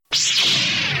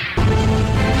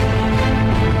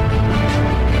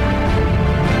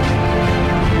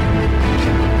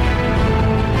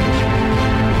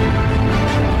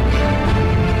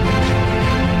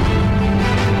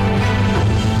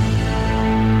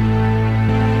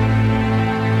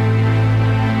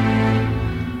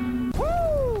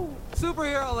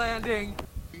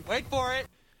Wait for it.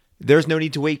 There's no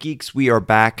need to wait, geeks. We are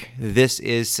back. This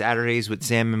is Saturdays with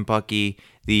Sam and Bucky,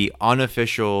 the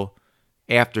unofficial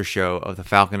after show of the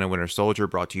Falcon and Winter Soldier,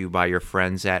 brought to you by your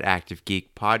friends at Active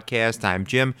Geek Podcast. I'm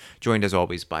Jim, joined as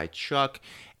always by Chuck.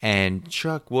 And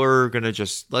Chuck, let's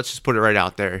just put it right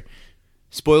out there.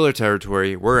 Spoiler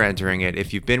territory, we're entering it.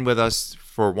 If you've been with us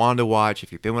for WandaWatch,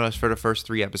 if you've been with us for the first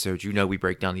 3 episodes, you know we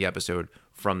break down the episode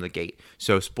from the gate.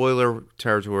 So spoiler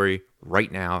territory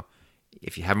right now.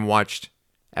 If you haven't watched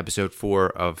episode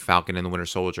 4 of Falcon and the Winter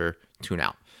Soldier, tune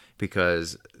out.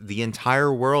 Because the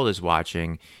entire world is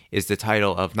watching is the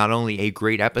title of not only a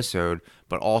great episode,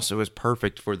 but also is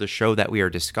perfect for the show that we are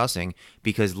discussing,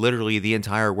 because literally the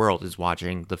entire world is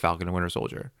watching the Falcon and Winter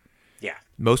Soldier. Yeah.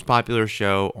 Most popular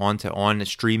show on the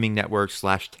streaming network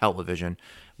 / television,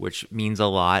 which means a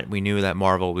lot. We knew that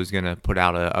Marvel was going to put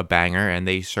out a banger, and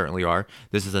they certainly are.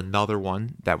 This is another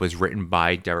one that was written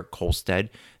by Derek Kolstad,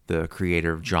 the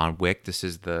creator of John Wick. This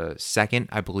is the second,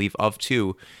 I believe, of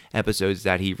 2 episodes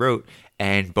that he wrote,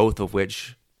 and both of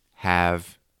which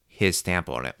have his stamp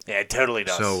on it. Yeah, it totally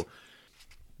does. So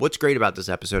what's great about this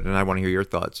episode, and I want to hear your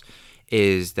thoughts,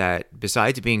 is that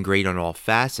besides being great on all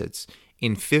facets,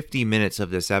 in 50 minutes of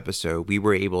this episode, we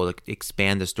were able to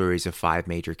expand the stories of 5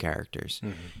 major characters.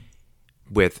 Mm-hmm.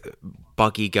 With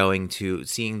Bucky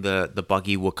seeing the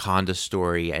Bucky Wakanda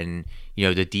story, and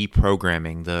the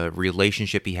deprogramming, the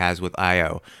relationship he has with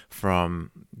Io from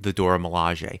the Dora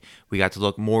Milaje. We got to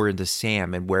look more into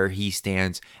Sam and where he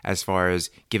stands as far as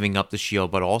giving up the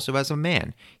shield, but also as a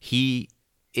man. He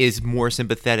is more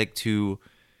sympathetic to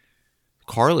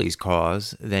Carly's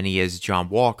cause than he is John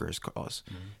Walker's cause.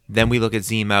 Mm-hmm. Then we look at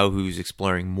Zemo, who's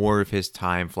exploring more of his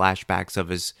time, flashbacks of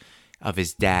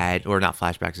his dad, or not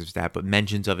flashbacks of his dad, but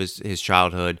mentions of his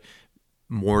childhood,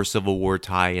 more Civil War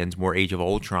tie-ins, more Age of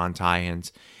Ultron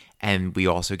tie-ins. And we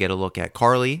also get a look at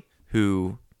Carly,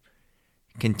 who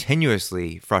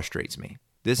continuously frustrates me.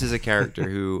 This is a character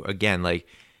who, again,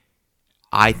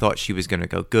 I thought she was going to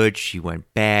go good. She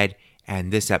went bad.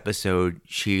 And this episode,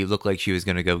 she looked like she was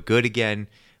going to go good again,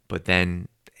 but then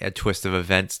a twist of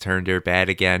events turned her bad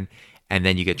again. And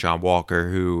then you get John Walker,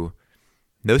 who,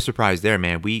 no surprise there,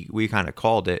 man. We kind of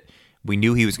called it. We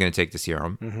knew he was going to take the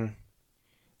serum. Mm-hmm.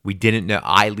 We didn't know,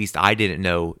 at least I didn't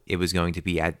know it was going to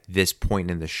be at this point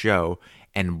in the show,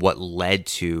 and what led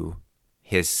to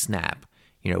his snap.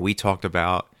 We talked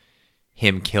about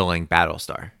him killing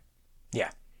Battlestar. Yeah.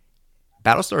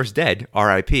 Battlestar's dead,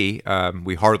 R.I.P.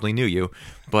 We hardly knew you,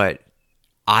 but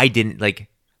I didn't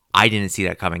see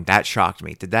that coming. That shocked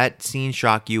me. Did that scene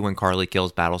shock you when Carly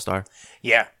kills Battlestar?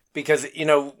 Yeah, because,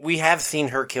 we have seen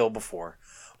her kill before,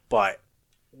 but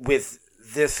with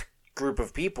this group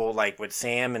of people, like with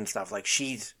Sam and stuff,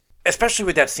 she's, especially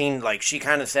with that scene, she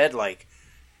kind of said,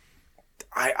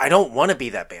 I don't want to be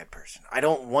that bad person. I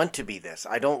don't want to be this.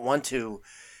 I don't want to,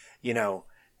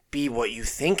 be what you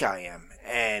think I am.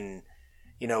 And,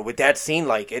 with that scene,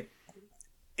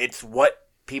 it's what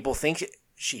people think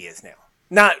she is now.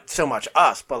 Not so much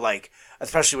us, but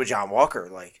especially with John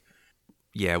Walker,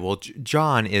 Yeah, well,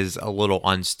 John is a little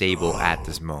unstable at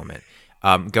this moment.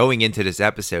 Going into this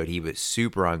episode, he was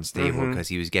super unstable because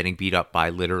he was getting beat up by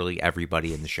literally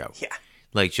everybody in the show.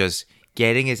 Yeah. Just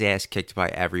getting his ass kicked by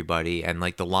everybody. And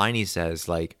the line he says,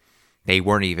 they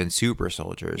weren't even super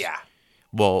soldiers. Yeah.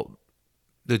 Well,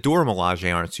 the Dora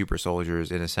Milaje aren't super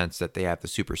soldiers in a sense that they have the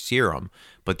super serum,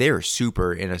 but they are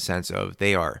super in a sense of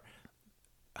they are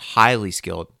highly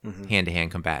skilled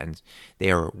hand-to-hand combatants.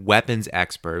 They are weapons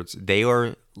experts. They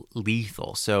are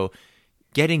lethal. So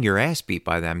getting your ass beat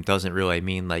by them doesn't really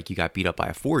mean you got beat up by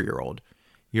a 4-year-old.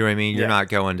 You know what I mean? You're not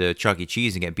going to Chuck E.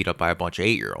 Cheese and get beat up by a bunch of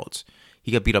 8-year-olds.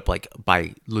 He got beat up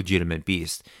by legitimate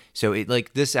beasts. So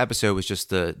this episode was just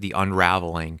the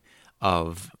unraveling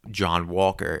of John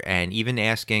Walker, and even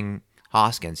asking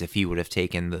Hoskins if he would have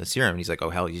taken the serum. And he's like, oh,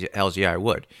 hell's yeah, I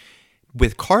would.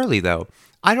 With Carly, though,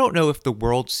 I don't know if the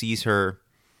world sees her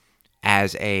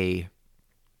as a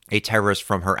terrorist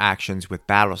from her actions with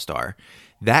Battlestar.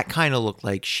 That kind of looked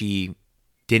like she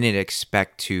didn't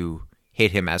expect to hit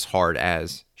him as hard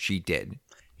as she did.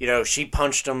 She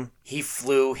punched him, he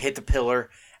flew, hit the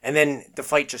pillar, and then the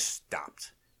fight just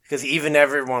stopped. Because even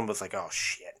everyone was like, oh,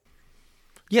 shit.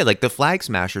 Yeah, the Flag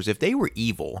Smashers, if they were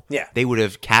evil, they would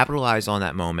have capitalized on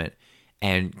that moment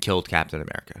and killed Captain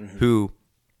America, who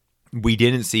we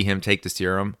didn't see him take the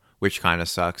serum, which kind of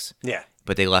sucks. Yeah.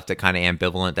 But they left it kind of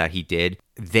ambivalent that he did.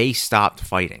 They stopped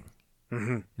fighting.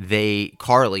 Mm-hmm.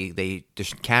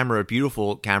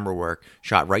 Beautiful camera work,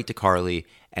 shot right to Carly,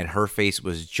 and her face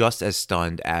was just as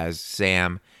stunned as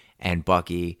Sam and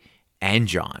Bucky and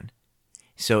John.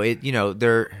 So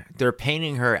they're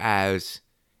painting her as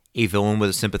a villain with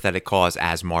a sympathetic cause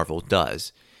as Marvel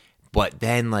does. But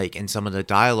then, like, in some of the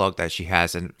dialogue that she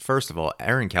has, and first of all,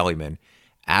 Erin Kellyman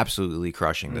absolutely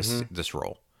crushing this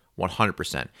role,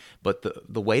 100%. But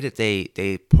the way that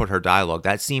they put her dialogue,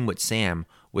 that scene with Sam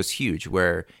was huge,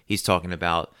 where he's talking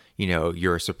about,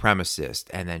 you're a supremacist,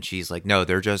 and then she's like, no,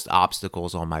 they're just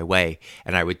obstacles on my way,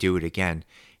 and I would do it again.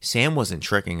 Sam wasn't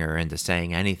tricking her into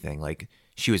saying anything. Like,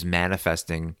 she was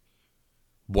manifesting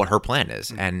what her plan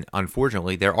is. And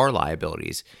unfortunately, there are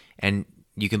liabilities. And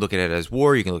you can look at it as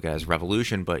war, you can look at it as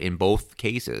revolution, but in both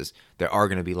cases, there are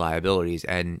going to be liabilities.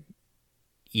 And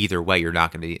either way, you're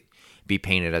not going to be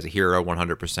painted as a hero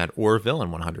 100% or a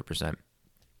villain 100%.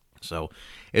 So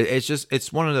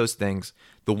it's one of those things.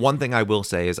 The one thing I will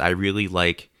say is I really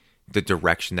like the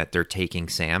direction that they're taking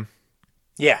Sam.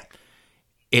 Yeah.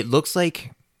 It looks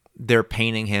like they're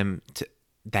painting him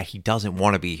that he doesn't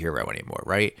want to be a hero anymore,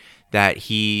 right? That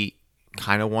he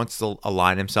kind of wants to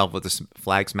align himself with the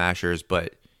Flag Smashers,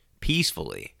 but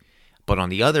peacefully. But on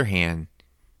the other hand,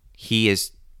 he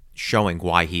is showing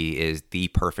why he is the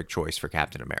perfect choice for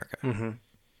Captain America.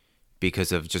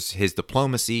 Because of just his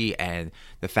diplomacy and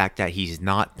the fact that he's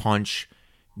not punch,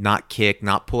 not kick,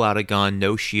 not pull out a gun,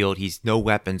 no shield. He's no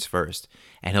weapons first.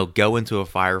 And he'll go into a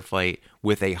firefight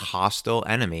with a hostile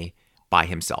enemy by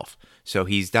himself. So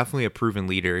he's definitely a proven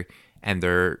leader, and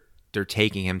they're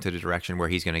taking him to the direction where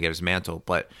he's going to get his mantle.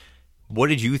 But what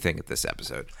did you think of this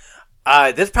episode?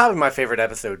 This is probably my favorite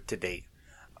episode to date,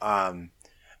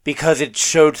 because it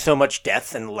showed so much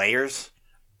depth and layers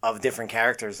of different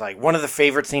characters. Like, one of the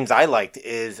favorite scenes I liked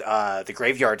is the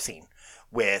graveyard scene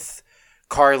with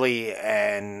Carly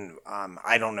and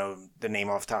I don't know the name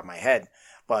off the top of my head,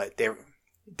 but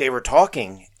they were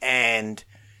talking, and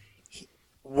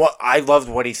what I loved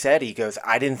what he said. He goes,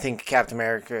 "I didn't think Captain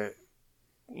America,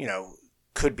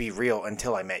 could be real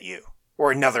until I met you,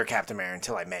 or another Captain America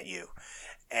until I met you."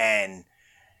 And,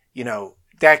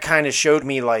 that kind of showed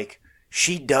me, like,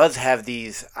 she does have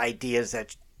these ideas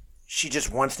that she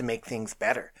just wants to make things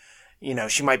better.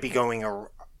 She might be going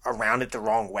around it the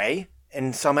wrong way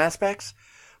in some aspects,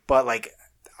 but, like,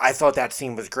 I thought that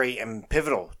scene was great and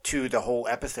pivotal to the whole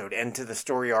episode and to the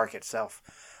story arc itself.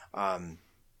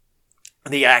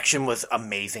 The action was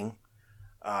amazing.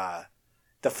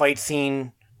 The fight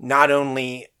scene, not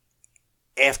only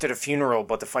after the funeral,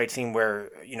 but the fight scene where,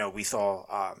 we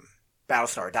saw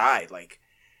Battlestar die. Like,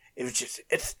 it was just,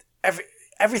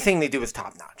 everything they do is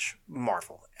top notch,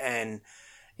 Marvel. And,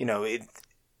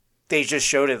 they just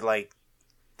showed it like,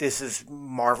 this is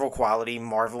Marvel quality,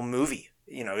 Marvel movie.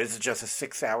 This is just a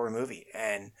 6-hour movie.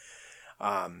 And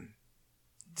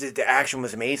the action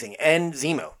was amazing. And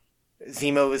Zemo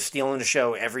is stealing the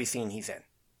show every scene he's in.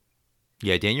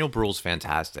 Yeah, Daniel Bruhl's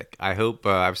fantastic. I hope,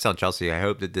 I was telling Chelsea, I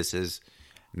hope that this is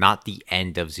not the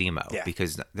end of Zemo. Yeah.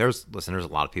 Because there's a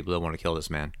lot of people that want to kill this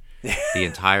man. The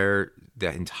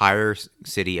entire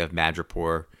city of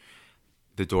Madripoor,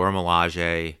 the Dora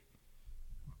Milaje,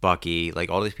 Bucky, like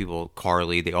all these people,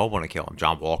 Carly, they all want to kill him.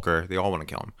 John Walker, they all want to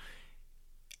kill him.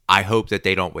 I hope that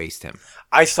they don't waste him.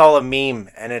 I saw a meme,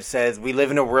 and it says, "We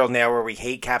live in a world now where we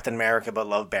hate Captain America but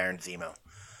love Baron Zemo."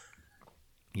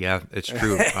 Yeah, it's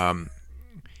true. And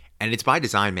it's by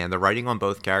design, man. The writing on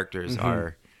both characters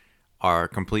are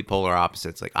complete polar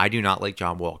opposites. Like, I do not like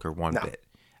John Walker one bit.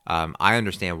 I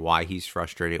understand why he's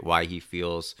frustrated, why he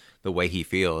feels the way he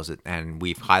feels, and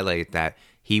we've highlighted that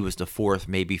he was the 4th,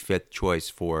 maybe 5th choice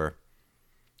for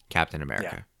Captain America.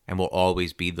 Yeah. And will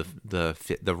always be the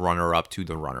runner-up to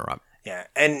the runner-up. Yeah,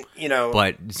 and,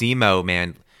 But Zemo,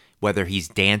 man, whether he's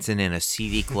dancing in a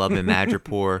seedy club in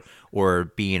Madripoor or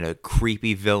being a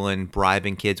creepy villain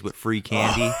bribing kids with free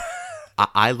candy,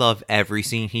 I love every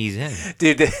scene he's in.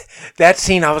 Dude, that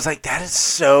scene, I was like, that is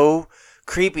so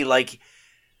creepy. Like,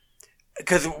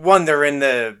 because, one, they're in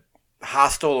the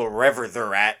hostel or wherever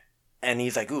they're at, and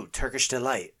he's like, ooh, Turkish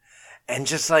Delight. And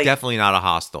just like, definitely not a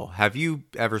hostel. Have you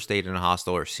ever stayed in a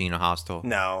hostel or seen a hostel?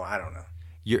 No, I don't know.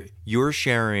 You're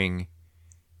sharing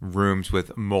rooms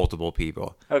with multiple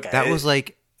people. Okay, that was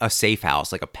like a safe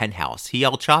house, like a penthouse. He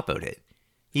El Chapo'd it.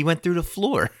 He went through the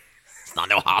floor. It's not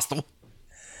no hostel.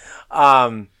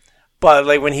 But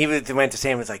like when he went to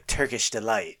Sam, it was like Turkish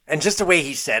Delight, and just the way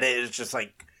he said it is just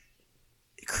like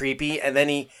creepy. And then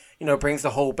he, brings the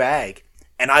whole bag,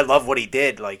 and I love what he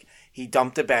did. Like, he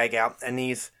dumped the bag out, and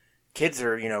these kids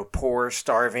are, poor,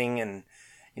 starving, and,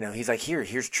 he's like,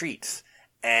 here's treats.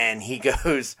 And he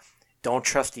goes, "Don't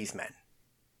trust these men.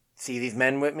 See these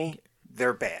men with me?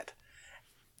 They're bad."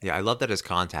 Yeah, I love that his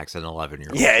contact's an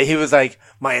 11-year-old. Yeah, he was like,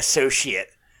 "My associate."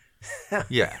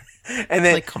 Yeah. And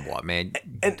then, like, come on, man.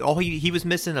 And all he was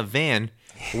missing a van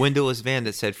a windowless van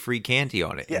that said free candy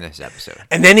on it in this episode.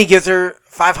 And then he gives her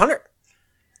 $500.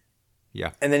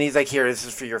 Yeah. And then he's like, here, this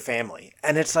is for your family.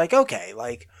 And it's like, okay,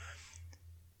 like,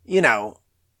 you know,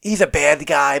 he's a bad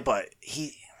guy, but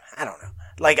I don't know.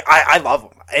 Like, I love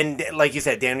him. And like you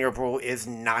said, Daniel Bruhl is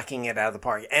knocking it out of the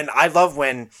park. And I love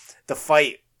when the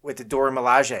fight with the Dora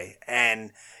Milaje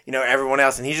and, you know, everyone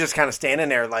else. And he's just kind of standing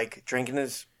there, like,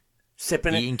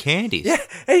 sipping Eating candies. Yeah.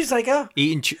 And he's like,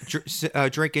 oh.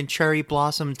 Drinking cherry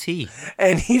blossom tea.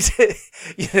 And he's,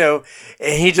 you know,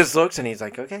 and he just looks and he's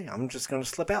like, okay, I'm just going to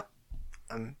slip out.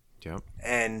 Yep.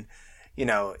 And, you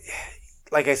know,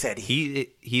 like I said,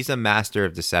 he's a master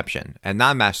of deception, and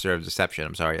not a master of deception.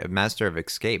 I'm sorry, a master of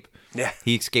escape. Yeah,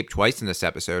 he escaped twice in this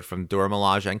episode from Dora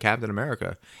Milaje and Captain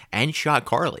America, and shot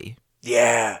Carly.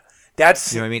 Yeah,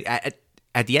 that's, you know what I mean.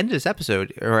 At the end of this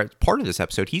episode, or at part of this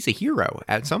episode, he's a hero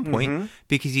at some point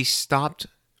because he stopped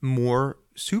more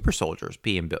super soldiers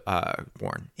being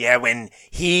born. Yeah, when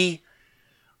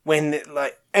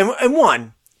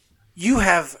one, you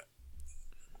have,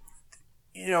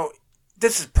 you know.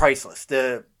 This is priceless.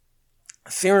 The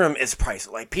serum is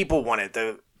priceless. Like, people want it.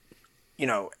 You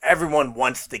know, everyone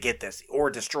wants to get this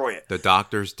or destroy it. The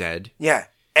doctor's dead. Yeah.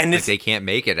 And they can't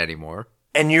make it anymore.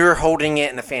 And you're holding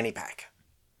it in a fanny pack.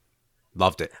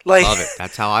 Loved it. Like, love it.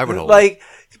 That's how I would hold it. Like,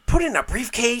 put it in a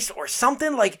briefcase or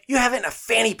something. Like, you have it in a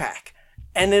fanny pack.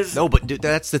 And there's... No, but dude,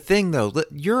 that's the thing, though.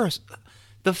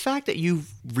 The fact that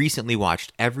you've recently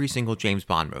watched every single James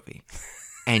Bond movie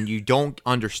and you don't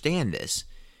understand this...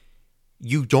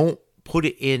 You don't put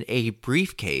it in a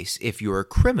briefcase if you're a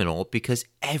criminal because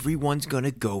everyone's going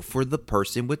to go for the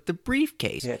person with the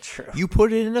briefcase. Yeah, true. You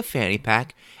put it in a fanny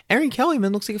pack. Erin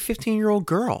Kellyman looks like a 15-year-old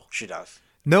girl. She does.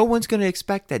 No one's going to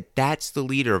expect that that's the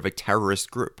leader of a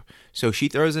terrorist group. So she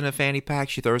throws in a fanny pack.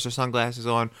 She throws her sunglasses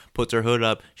on, puts her hood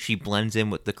up. She blends in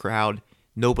with the crowd.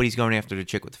 Nobody's going after the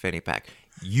chick with the fanny pack.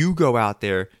 You go out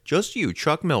there, just you,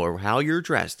 Chuck Miller, how you're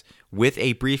dressed, with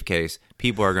a briefcase.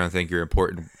 People are going to think you're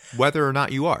important, whether or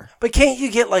not you are. But can't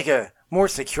you get like a more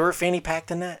secure fanny pack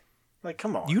than that? Like,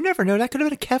 come on. You never know. That could have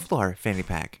been a Kevlar fanny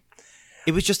pack.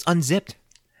 It was just unzipped.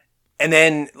 And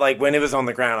then, like, when it was on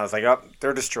the ground, I was like, oh,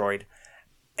 they're destroyed.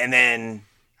 And then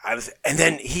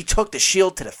he took the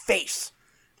shield to the face.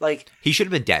 Like, he should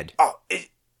have been dead. Oh,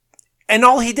 and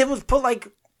all he did was put like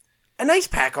an ice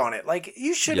pack on it. Like,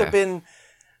 you should have been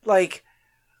like,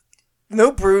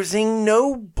 no bruising,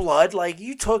 no blood. Like,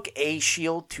 you took a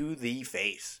shield to the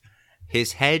face.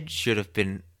 His head should have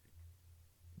been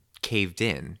caved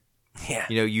in. Yeah.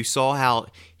 You know, you saw how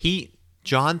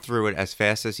John threw it as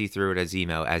fast as he threw it at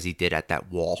Zemo as he did at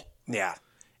that wall. Yeah.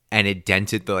 And it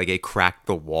dented it cracked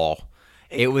the wall.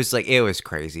 It was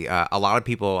crazy. A lot of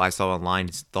people I saw online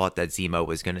thought that Zemo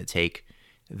was going to take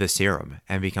the serum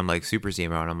and become like Super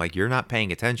Zemo. And I'm like, you're not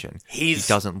paying attention. He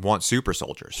doesn't want super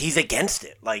soldiers. He's against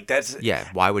it. Like, that's... Yeah,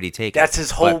 why would he take That's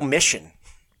his whole mission.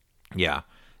 Yeah.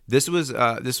 This was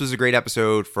a great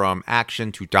episode, from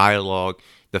action to dialogue.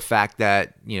 The fact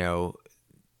that, you know,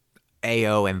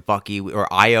 Io and Bucky,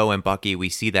 we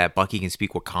see that Bucky can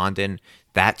speak Wakandan.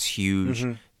 That's huge.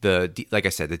 Like I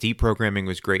said, the deprogramming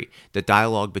was great. The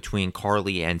dialogue between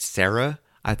Carly and Sarah,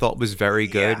 I thought, was very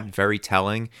good, very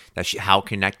telling that how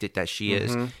connected that she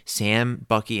is. Sam,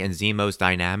 Bucky, and Zemo's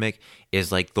dynamic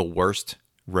is like the worst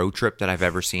road trip that I've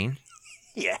ever seen.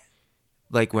 Yeah.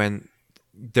 Like when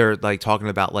they're like talking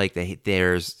about like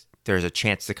there's a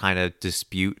chance to kind of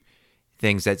dispute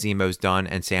things that Zemo's done,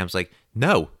 and Sam's like,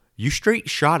 no, you straight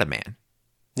shot a man.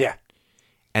 Yeah.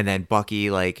 And then Bucky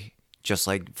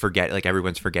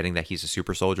everyone's forgetting that he's a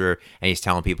super soldier, and he's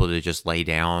telling people to just lay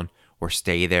down or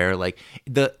stay there. Like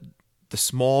the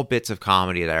small bits of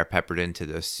comedy that are peppered into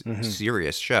this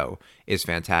serious show is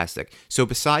fantastic. So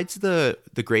besides the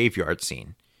graveyard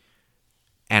scene,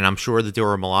 and I'm sure the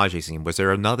Dora Milaje scene, was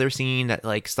there another scene that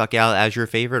like stuck out as your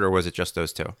favorite, or was it just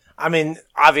those two? I mean,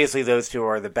 obviously those two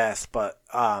are the best, but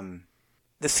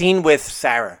the scene with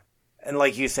Sarah, and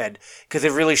like you said, because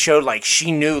it really showed like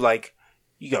she knew, like,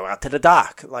 you go out to the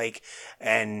dock, like,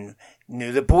 and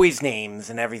knew the boys' names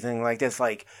and everything like this.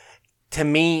 Like, to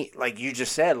me, like you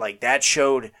just said, like, that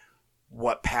showed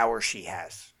what power she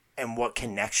has and what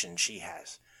connection she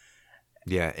has.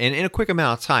 Yeah, and in a quick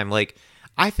amount of time, like,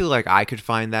 I feel like I could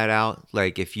find that out.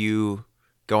 Like, if you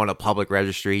go on a public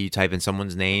registry, you type in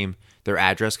someone's name, their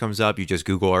address comes up, you just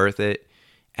Google Earth it,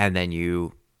 and then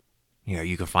you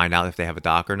can find out if they have a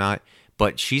dock or not.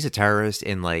 But she's a terrorist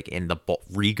in the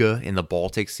Riga in the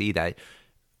Baltic Sea. That,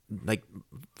 like,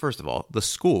 first of all, the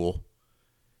school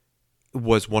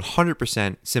was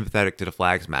 100% sympathetic to the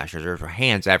flag smashers. There were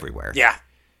hands everywhere. Yeah,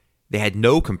 they had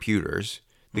no computers.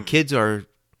 The kids are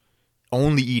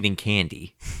only eating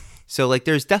candy. So like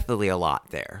there's definitely a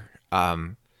lot there.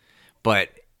 But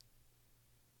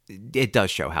it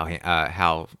does show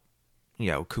how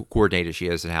coordinated she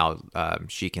is and how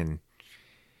she can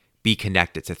be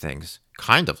connected to things,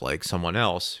 kind of like someone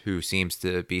else who seems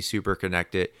to be super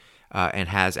connected and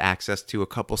has access to a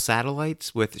couple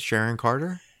satellites with Sharon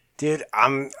Carter. Dude,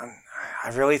 I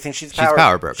really think she's a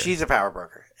power broker. She's a power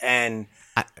broker. And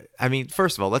I mean,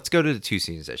 first of all, let's go to the two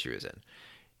scenes that she was in.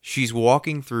 She's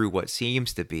walking through what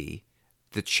seems to be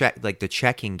the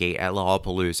checking gate at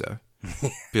Lollapalooza,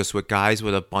 just with guys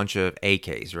with a bunch of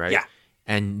AKs, right? Yeah.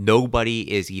 And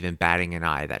nobody is even batting an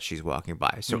eye that she's walking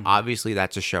by. So obviously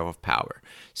that's a show of power.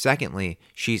 Secondly,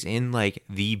 she's in like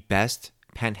the best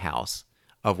penthouse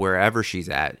of wherever she's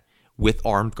at with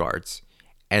armed guards.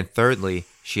 And thirdly,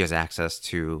 she has access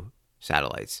to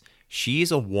satellites.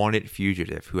 She's a wanted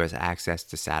fugitive who has access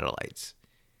to satellites.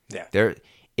 Yeah.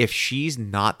 If she's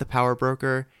not the power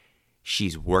broker,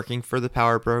 she's working for the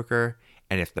power broker.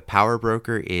 And if the power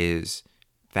broker is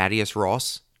Thaddeus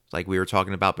Ross, like we were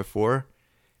talking about before,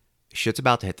 shit's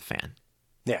about to hit the fan.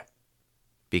 Yeah.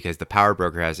 Because the power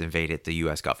broker has invaded the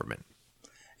U.S. government.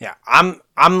 Yeah. I'm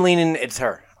leaning it's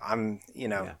her.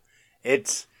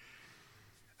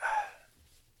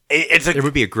 It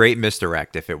would be a great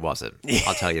misdirect if it wasn't.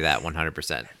 I'll tell you that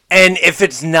 100%. And if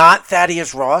it's not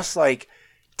Thaddeus Ross, like,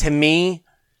 to me,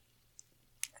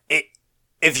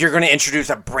 if you're going to introduce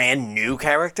a brand new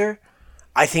character,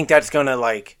 I think that's going to,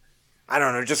 like, I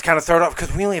don't know, just kind of throw it off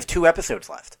because we only have 2 episodes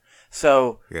left.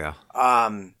 So, yeah.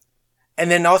 And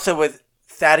then also with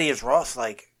Thaddeus Ross,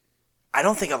 like, I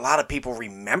don't think a lot of people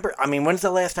remember. I mean, when's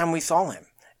the last time we saw him?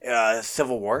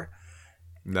 Civil War?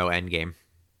 No, Endgame.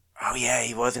 Oh, yeah,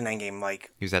 he was in Endgame.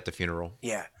 Like, he was at the funeral.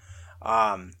 Yeah.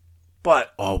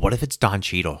 But... Oh, what if it's Don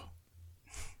Cheadle?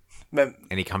 And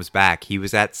he comes back. He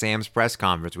was at Sam's press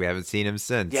conference. We haven't seen him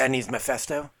since. Yeah, and he's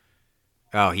Mephisto.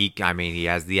 Oh, he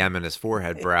has the M in his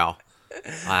forehead brow.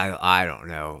 I don't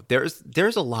know.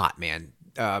 There's a lot, man.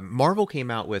 Marvel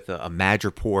came out with a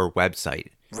Madripoor website.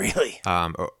 Really?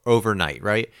 Overnight,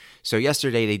 right? So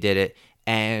yesterday they did it,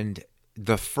 and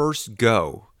the first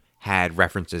go had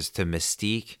references to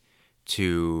Mystique,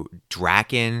 to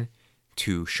Draken,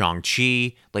 to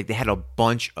Shang-Chi. Like, they had a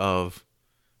bunch of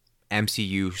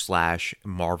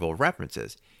MCU/Marvel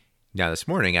references. Now, this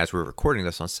morning, as we're recording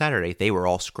this on Saturday, they were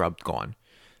all scrubbed gone.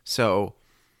 So...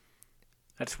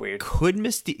 That's weird.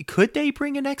 Could they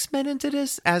bring an X-Men into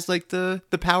this as like the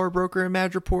power broker in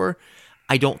Madripoor?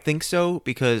 I don't think so,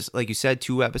 because like you said,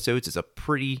 2 episodes is a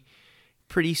pretty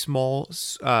small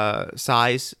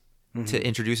size to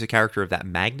introduce a character of that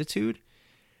magnitude.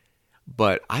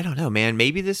 But I don't know, man.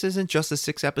 Maybe this isn't just a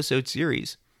 6-episode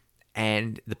series,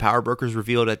 and the power broker's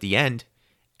revealed at the end,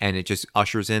 and it just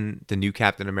ushers in the new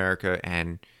Captain America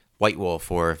and White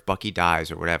Wolf, or if Bucky dies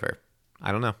or whatever.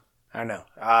 I don't know.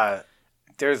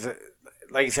 There's,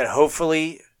 like you said,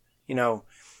 hopefully,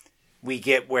 we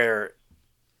get where,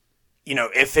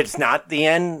 if it's not the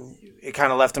end, it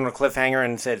kind of left on a cliffhanger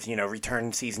and says,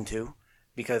 return season 2,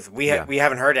 because we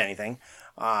haven't heard anything.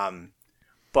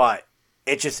 But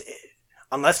it just,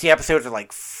 unless the episodes are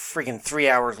like freaking 3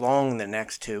 hours long, the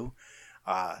next 2.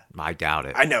 I doubt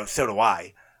it. I know, so do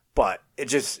I. But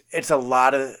it's a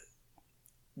lot of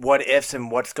what ifs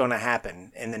and what's going to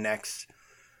happen in the next,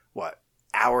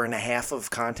 hour and a half of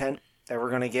content that we're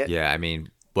going to get. Yeah, I mean,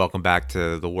 welcome back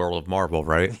to the world of Marvel,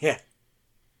 right? Yeah.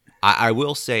 I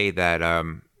will say that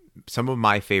some of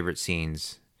my favorite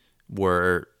scenes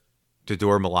were the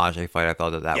Dora Milaje fight. I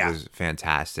thought that was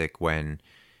fantastic when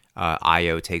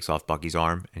Io takes off Bucky's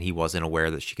arm and he wasn't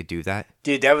aware that she could do that.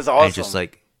 Dude, that was awesome. And just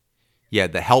like,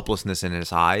 the helplessness in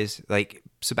his eyes. Like,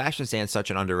 Sebastian Stan's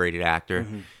such an underrated actor.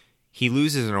 Mm-hmm. He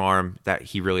loses an arm that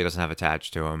he really doesn't have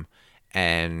attached to him.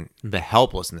 And the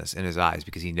helplessness in his eyes,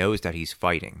 because he knows that he's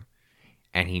fighting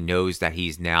and he knows that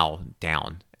he's now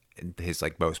down. His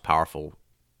like most powerful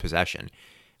possession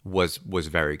was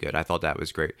very good. I thought that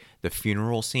was great. The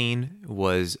funeral scene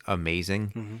was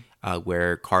amazing,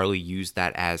 where Carly used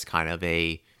that as kind of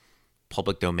a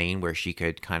public domain where she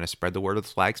could kind of spread the word of the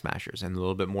Flag Smashers and a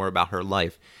little bit more about her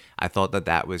life. I thought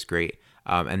that was great.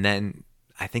 And then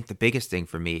I think the biggest thing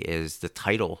for me is the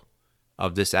title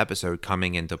of this episode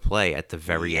coming into play at the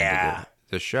very end of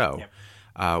the show,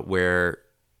 where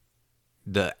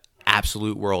the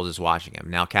absolute world is watching him.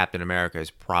 Now, Captain America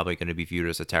is probably going to be viewed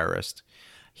as a terrorist.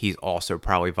 He's also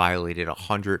probably violated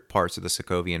 100 parts of the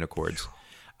Sokovian Accords.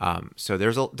 So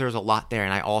there's a lot there.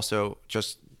 And I also,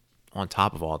 just on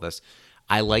top of all this,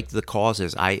 I like the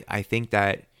causes. I think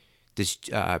that this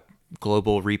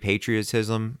global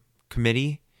repatriotism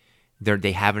committee,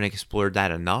 they haven't explored that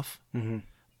enough. Mm-hmm.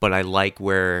 but I like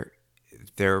where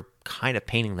they're kind of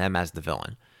painting them as the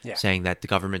villain, saying that the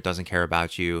government doesn't care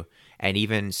about you. And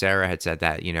even Sarah had said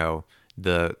that,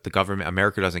 the government,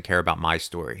 America doesn't care about my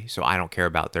story, so I don't care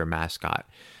about their mascot.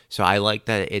 So I like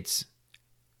that it's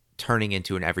turning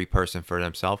into an every person for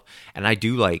themselves. And I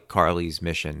do like Carly's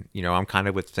mission. I'm kind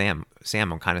of with Sam.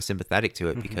 I'm kind of sympathetic to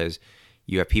it because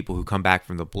you have people who come back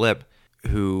from the blip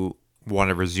who want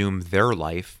to resume their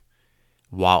life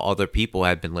while other people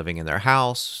have been living in their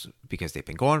house because they've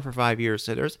been gone for 5 years.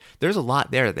 So there's a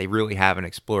lot there that they really haven't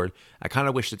explored. I kind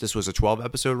of wish that this was a 12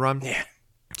 episode run. Yeah.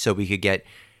 So we could get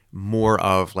more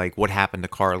of like what happened to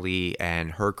Carly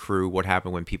and her crew, what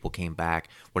happened when people came back,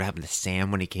 what happened to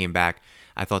Sam when he came back.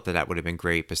 I thought that would have been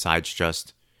great besides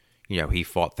just, he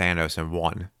fought Thanos and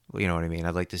won. You know what I mean?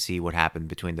 I'd like to see what happened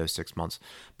between those 6 months.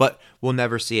 But we'll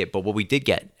never see it. But what we did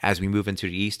get as we move into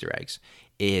the Easter eggs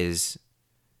is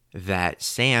that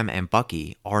Sam and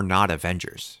Bucky are not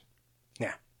Avengers.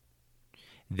 Yeah.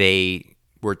 They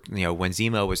were, when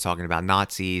Zemo was talking about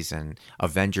Nazis and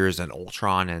Avengers and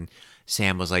Ultron, and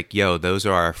Sam was like, yo, those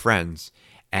are our friends.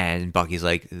 And Bucky's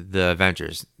like, the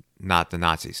Avengers, not the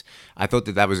Nazis. I thought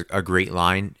that was a great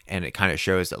line, and it kind of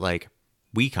shows that, like,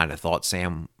 we kind of thought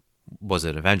Sam was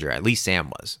an Avenger. At least Sam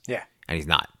was. Yeah. And he's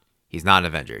not. He's not an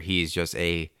Avenger. He's just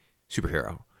a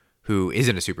superhero who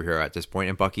isn't a superhero at this point,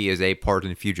 and Bucky is a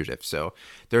pardoned fugitive. So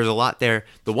there's a lot there.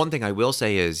 The one thing I will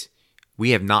say is we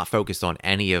have not focused on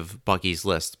any of Bucky's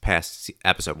list past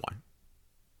episode 1.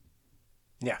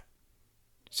 Yeah.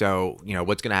 So,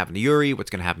 what's going to happen to Yuri? What's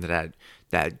going to happen to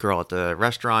that girl at the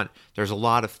restaurant? There's a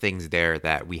lot of things there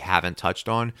that we haven't touched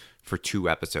on for 2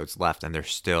 episodes left, and they're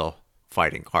still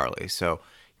fighting Carly. So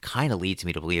kind of leads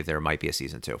me to believe there might be a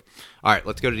season 2. All right,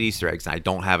 let's go to the Easter eggs. I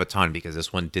don't have a ton because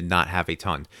this one did not have a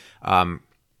ton.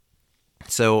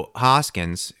 So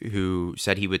Hoskins, who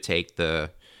said he would take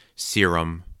the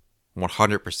serum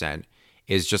 100%,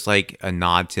 is just like a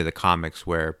nod to the comics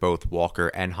where both Walker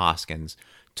and Hoskins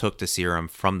took the serum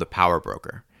from the power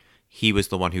broker. He was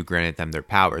the one who granted them their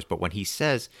powers. But when he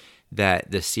says that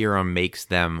the serum makes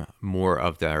them more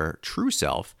of their true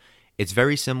self, it's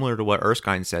very similar to what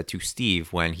Erskine said to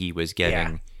Steve when he was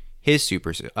getting his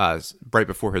right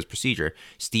before his procedure.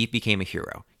 Steve became a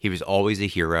hero. He was always a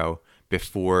hero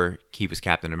before he was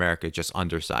Captain America, just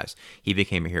undersized. He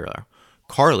became a hero.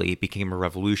 Carly became a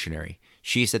revolutionary.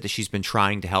 She said that she's been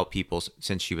trying to help people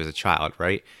since she was a child,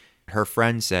 right? Her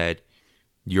friend said,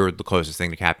 you're the closest thing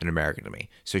to Captain America to me.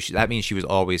 So that means she was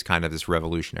always kind of this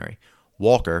revolutionary.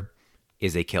 Walker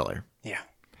is a killer. Yeah.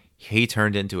 He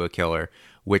turned into a killer,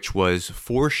 which was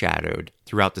foreshadowed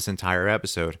throughout this entire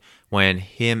episode when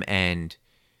him and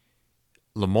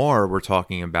Lamar were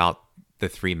talking about the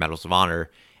 3 Medals of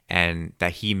Honor and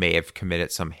that he may have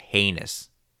committed some heinous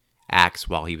acts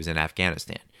while he was in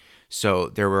Afghanistan. So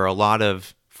there were a lot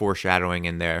of foreshadowing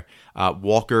in there.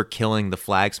 Walker killing the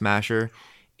Flag Smasher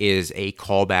is a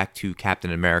callback to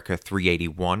Captain America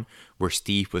 381, where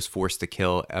Steve was forced to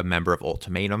kill a member of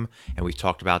Ultimatum. And we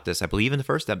talked about this, I believe, in the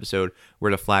first episode,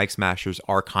 where the Flag Smashers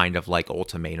are kind of like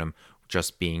Ultimatum,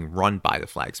 just being run by the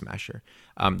Flag Smasher.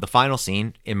 The final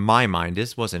scene, in my mind,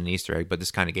 this wasn't an Easter egg, but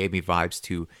this kind of gave me vibes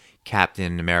to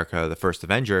Captain America, the First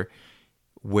Avenger,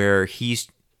 where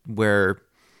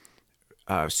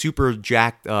super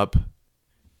jacked up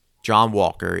John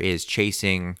Walker is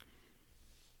chasing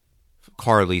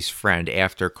Carly's friend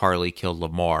after Carly killed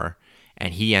Lamar,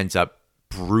 and he ends up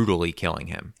brutally killing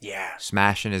him. Yeah.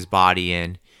 Smashing his body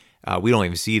in. We don't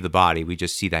even see the body. We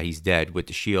just see that he's dead with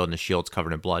the shield, and the shield's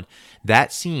covered in blood.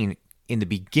 That scene in the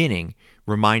beginning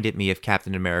reminded me of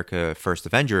Captain America First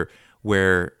Avenger,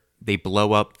 where they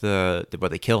blow up where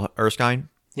they kill Erskine.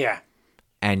 Yeah.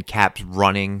 And Cap's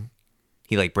running.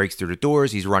 He like breaks through the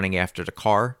doors. He's running after the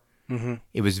car. Mm-hmm.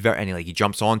 It was he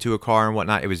jumps onto a car and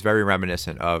whatnot. It was very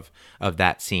reminiscent of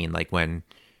that scene, like when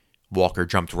Walker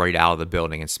jumped right out of the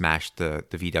building and smashed the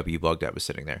VW bug that was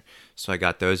sitting there. So I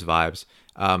got those vibes.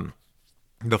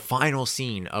 The final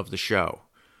scene of the show,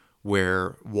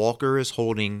 where Walker is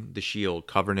holding the shield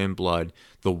covered in blood,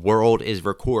 the world is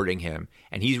recording him,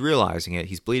 and he's realizing it.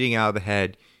 He's bleeding out of the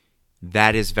head.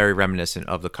 That is very reminiscent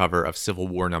of the cover of Civil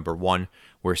War #1,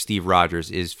 where Steve Rogers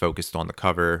is focused on the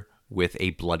cover with a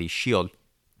bloody shield.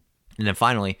 And then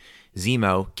finally,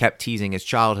 Zemo kept teasing his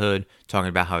childhood, talking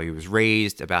about how he was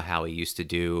raised, about how he used to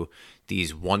do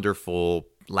these wonderful,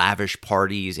 lavish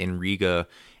parties in Riga,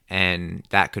 and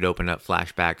that could open up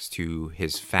flashbacks to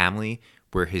his family,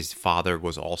 where his father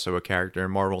was also a character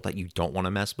in Marvel that you don't want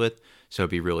to mess with. So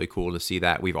it'd be really cool to see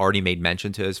that. We've already made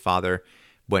mention to his father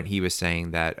when he was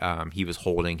saying that he was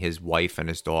holding his wife and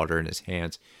his daughter in his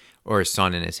hands, or his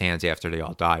son in his hands after they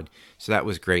all died. So that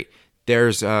was great.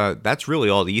 there's that's really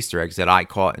all the Easter eggs that I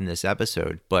caught in this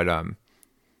episode. But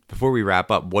before we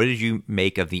wrap up, what did you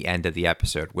make of the end of the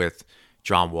episode with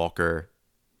John Walker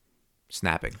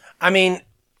snapping? I mean,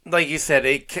 like you said,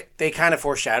 they kind of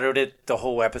foreshadowed it the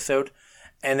whole episode.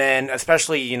 And then,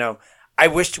 especially, you know, I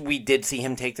wished we did see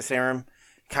him take the serum.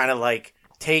 Kind of like,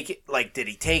 take it, like, did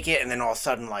he take it? And then all of a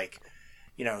sudden, like,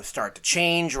 you know, start to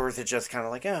change? Or is it just kind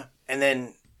of like, yeah. And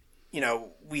then, you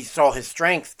know, we saw his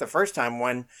strength the first time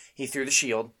when he threw the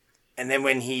shield. And then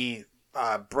when he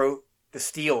broke the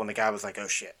steel and the guy was like, oh,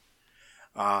 shit.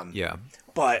 Yeah.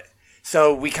 But,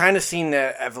 so we kind of seen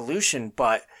the evolution,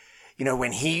 but, you know,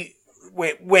 when he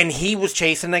was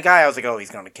chasing the guy, I was like, oh,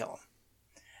 he's going to kill him.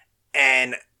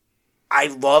 And I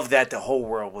love that the whole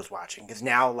world was watching, because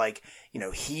now, like, you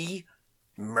know, he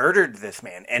murdered this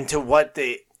man. And to what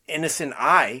the innocent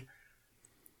eye,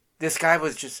 this guy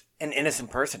was just an innocent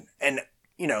person. And,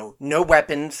 you know, no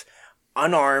weapons,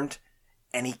 unarmed,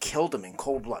 and he killed him in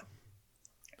cold blood.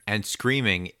 And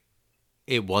screaming,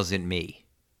 it wasn't me.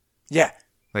 Yeah.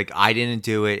 Like, I didn't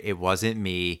do it. It wasn't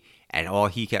me. And all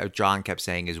John kept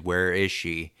saying is, where is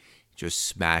she? Just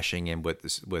smashing him with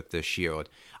the shield.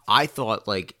 I thought,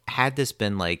 like, had this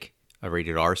been like a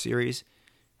rated R series,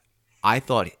 I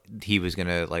thought he was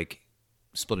gonna like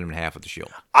split him in half with the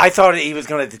shield. I thought he was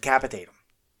going to decapitate him.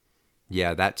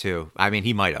 Yeah, that too. I mean,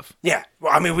 he might have. Yeah.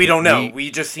 Well, I mean, we don't know. We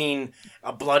just seen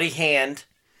a bloody hand,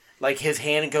 like his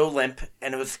hand go limp,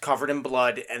 and it was covered in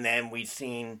blood. And then we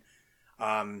seen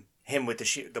him with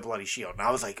the bloody shield. And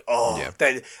I was like, oh, yeah.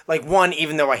 That, like, one,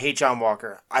 even though I hate John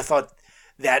Walker, I thought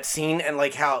that scene and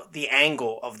like how the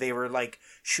angle of they were like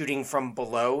shooting from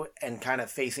below and kind of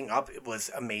facing up, it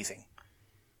was amazing.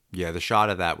 Yeah, the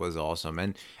shot of that was awesome.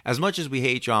 And as much as we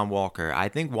hate John Walker, I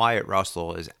think Wyatt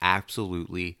Russell is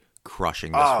absolutely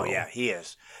crushing this role. Oh, yeah, he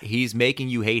is. He's making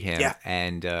you hate him, yeah.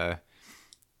 And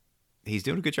he's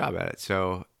doing a good job at it.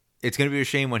 So it's going to be a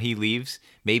shame when he leaves.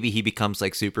 Maybe he becomes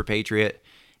like Super Patriot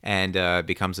and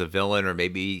becomes a villain, or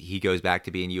maybe he goes back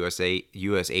to being U.S.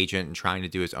 agent and trying to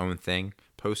do his own thing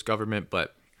post-government.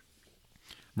 But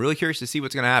I'm really curious to see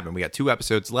what's going to happen. We got 2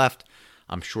 episodes left.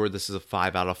 I'm sure this is a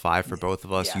 5 out of 5 for both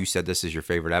of us. Yeah. You said this is your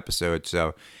favorite episode.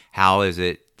 So how is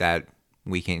it that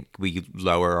we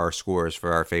lower our scores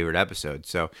for our favorite episode?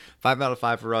 So 5 out of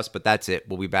 5 for us, but that's it.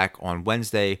 We'll be back on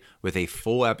Wednesday with a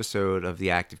full episode of the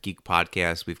Active Geek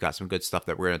podcast. We've got some good stuff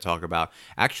that we're going to talk about.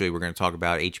 Actually, we're going to talk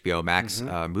about HBO Max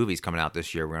movies coming out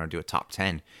this year. We're going to do a top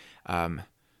 10.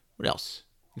 What else?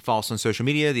 You follow us on social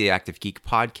media, the Active Geek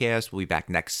Podcast. We'll be back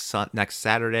next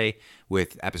Saturday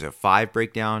with episode 5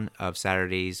 breakdown of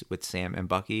Saturdays with Sam and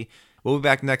Bucky. We'll be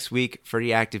back next week for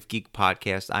the Active Geek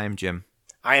Podcast. I am Jim.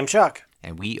 I am Chuck.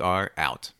 And we are out.